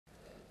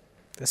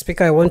Mr.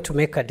 Speaker, I want to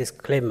make a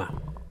disclaimer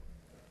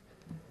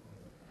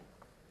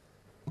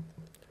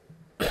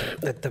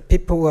that the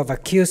people who have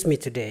accused me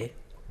today,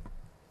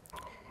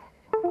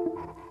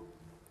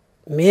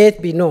 may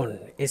it be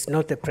known, is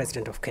not the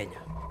President of Kenya.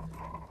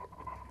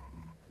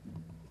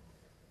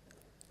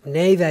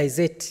 Neither is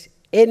it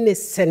any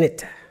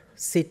senator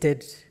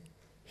seated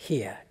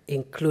here,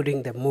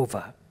 including the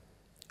mover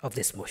of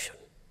this motion.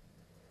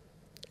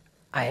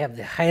 I have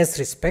the highest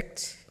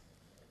respect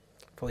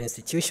for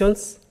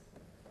institutions,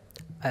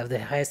 I have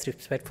the highest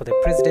respect for the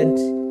President,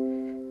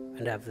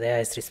 and I have the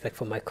highest respect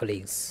for my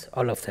colleagues,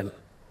 all of them.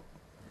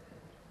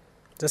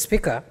 Mr.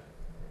 Speaker,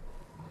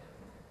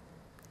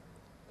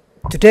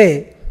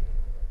 today,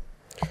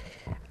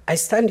 I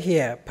stand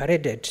here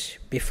paraded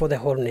before the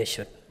whole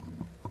nation,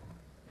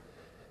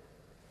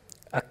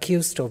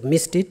 accused of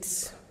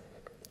misdeeds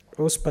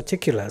whose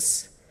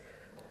particulars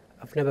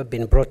have never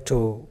been brought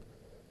to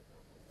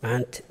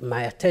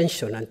my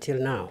attention until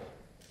now,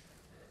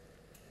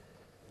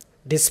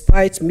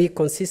 despite me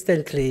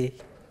consistently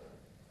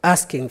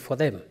asking for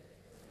them.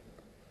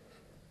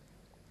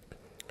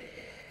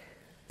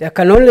 There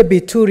can only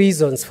be two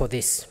reasons for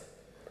this.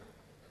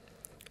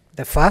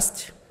 The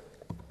first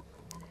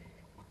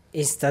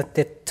is that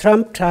the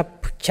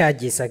trumped-up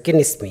charges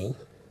against me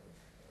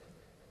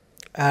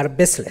are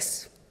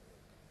baseless,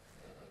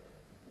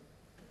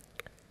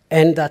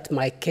 and that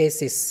my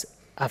case is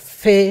a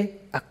fait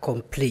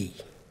accompli,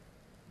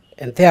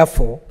 and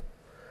therefore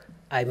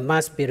I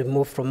must be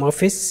removed from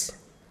office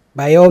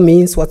by all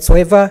means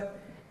whatsoever,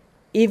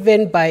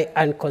 even by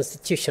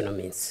unconstitutional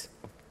means.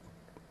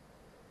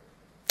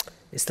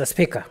 Mr.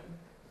 Speaker,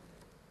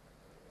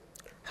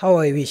 how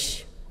I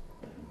wish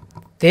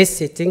this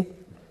sitting,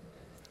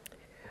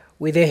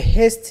 with the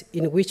haste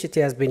in which it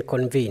has been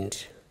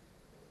convened,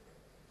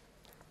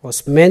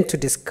 was meant to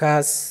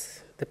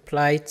discuss the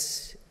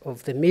plight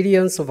of the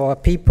millions of our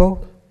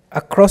people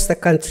across the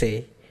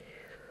country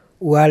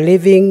who are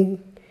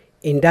living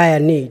in dire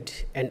need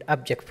and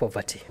abject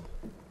poverty.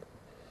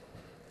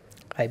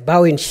 I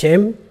bow in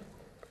shame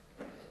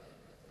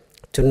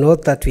to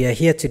note that we are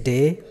here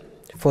today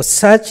for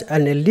such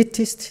an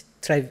elitist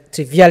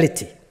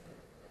triviality,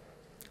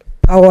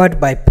 powered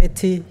by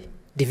petty,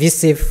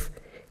 divisive,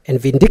 and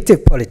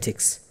vindictive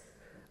politics,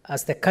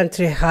 as the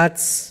country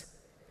hurts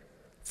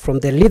from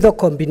the lethal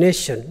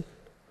combination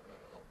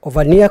of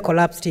a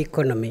near-collapsed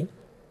economy,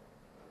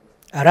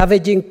 a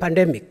ravaging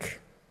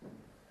pandemic,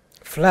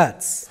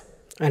 floods,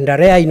 and a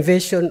rare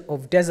invasion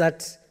of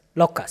desert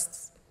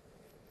locusts.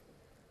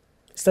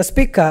 Mr.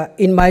 Speaker,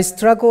 in my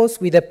struggles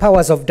with the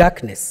powers of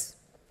darkness,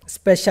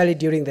 especially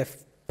during the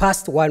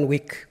past 1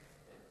 week,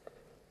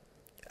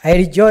 I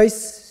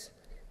rejoice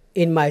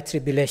in my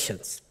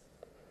tribulations.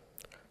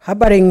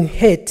 Harboring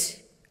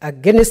hate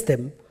against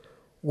them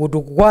would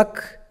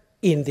work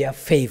in their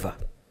favor.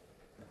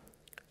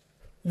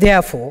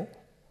 Therefore,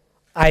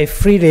 I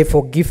freely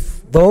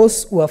forgive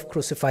those who have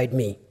crucified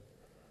me.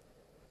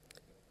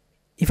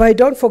 If I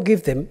don't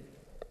forgive them,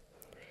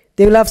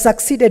 they will have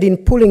succeeded in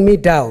pulling me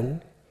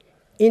down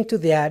into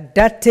their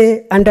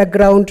dirty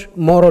underground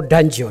moral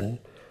dungeon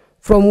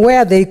from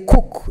where they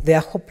cook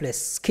their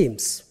hopeless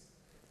schemes.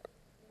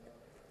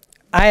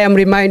 I am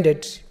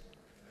reminded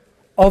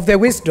of the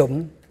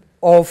wisdom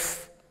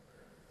of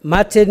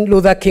Martin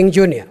Luther King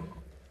Jr.,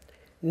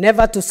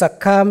 never to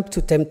succumb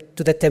to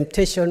the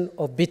temptation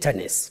of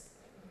bitterness.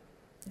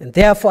 And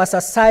therefore, as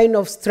a sign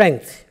of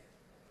strength,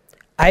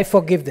 I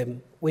forgive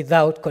them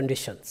without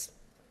conditions.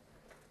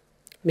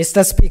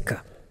 Mr.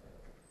 Speaker,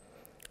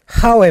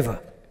 however,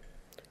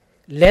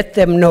 let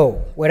them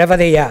know, wherever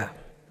they are,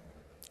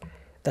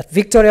 that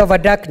victory over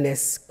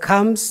darkness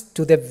comes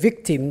to the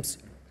victims,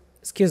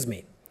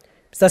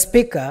 Mr.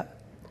 Speaker,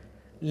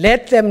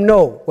 let them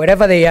know,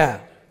 wherever they are,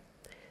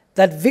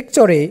 that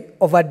victory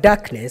over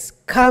darkness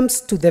comes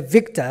to the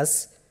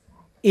victors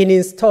in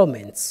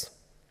installments.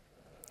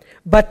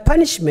 But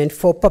punishment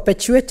for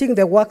perpetuating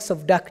the works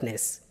of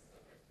darkness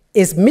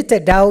is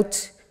meted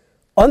out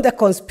on the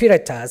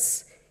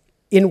conspirators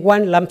in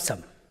one lump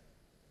sum.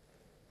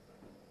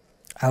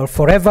 I will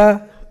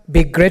forever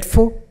be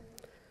grateful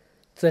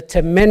to the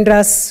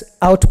tremendous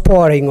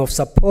outpouring of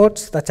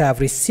support that I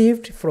have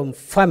received from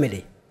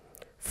family,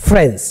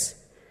 friends,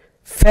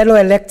 fellow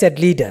elected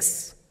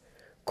leaders,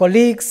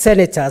 colleagues,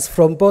 senators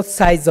from both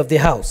sides of the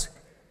House,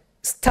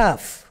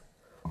 staff,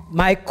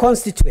 my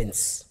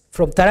constituents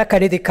from Tharaka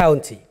Nithi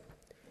County,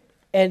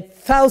 and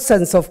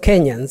thousands of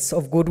Kenyans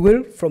of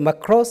goodwill from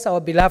across our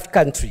beloved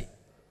country.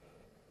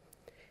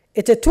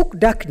 It took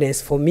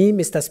darkness for me,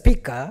 Mr.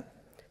 Speaker,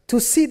 to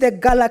see the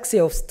galaxy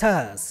of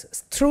stars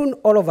strewn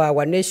all over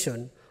our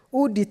nation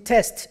who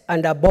detest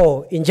and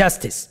abhor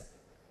injustice.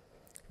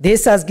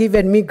 This has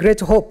given me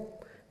great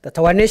hope that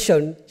our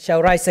nation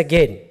shall rise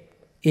again.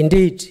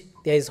 Indeed,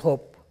 there is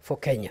hope for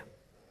Kenya.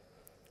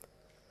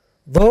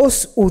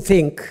 Those who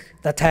think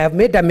that I have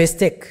made a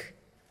mistake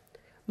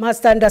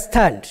must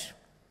understand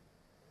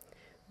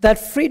that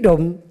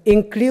freedom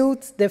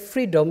includes the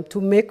freedom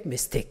to make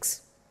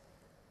mistakes.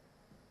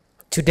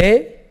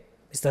 Today,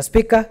 Mr.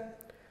 Speaker,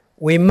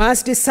 We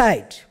must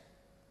decide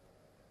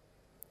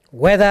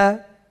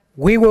whether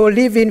we will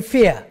live in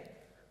fear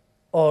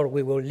or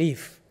we will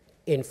live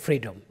in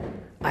freedom.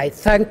 I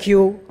thank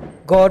you.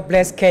 God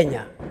bless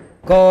Kenya.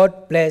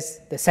 God bless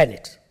the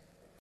Senate.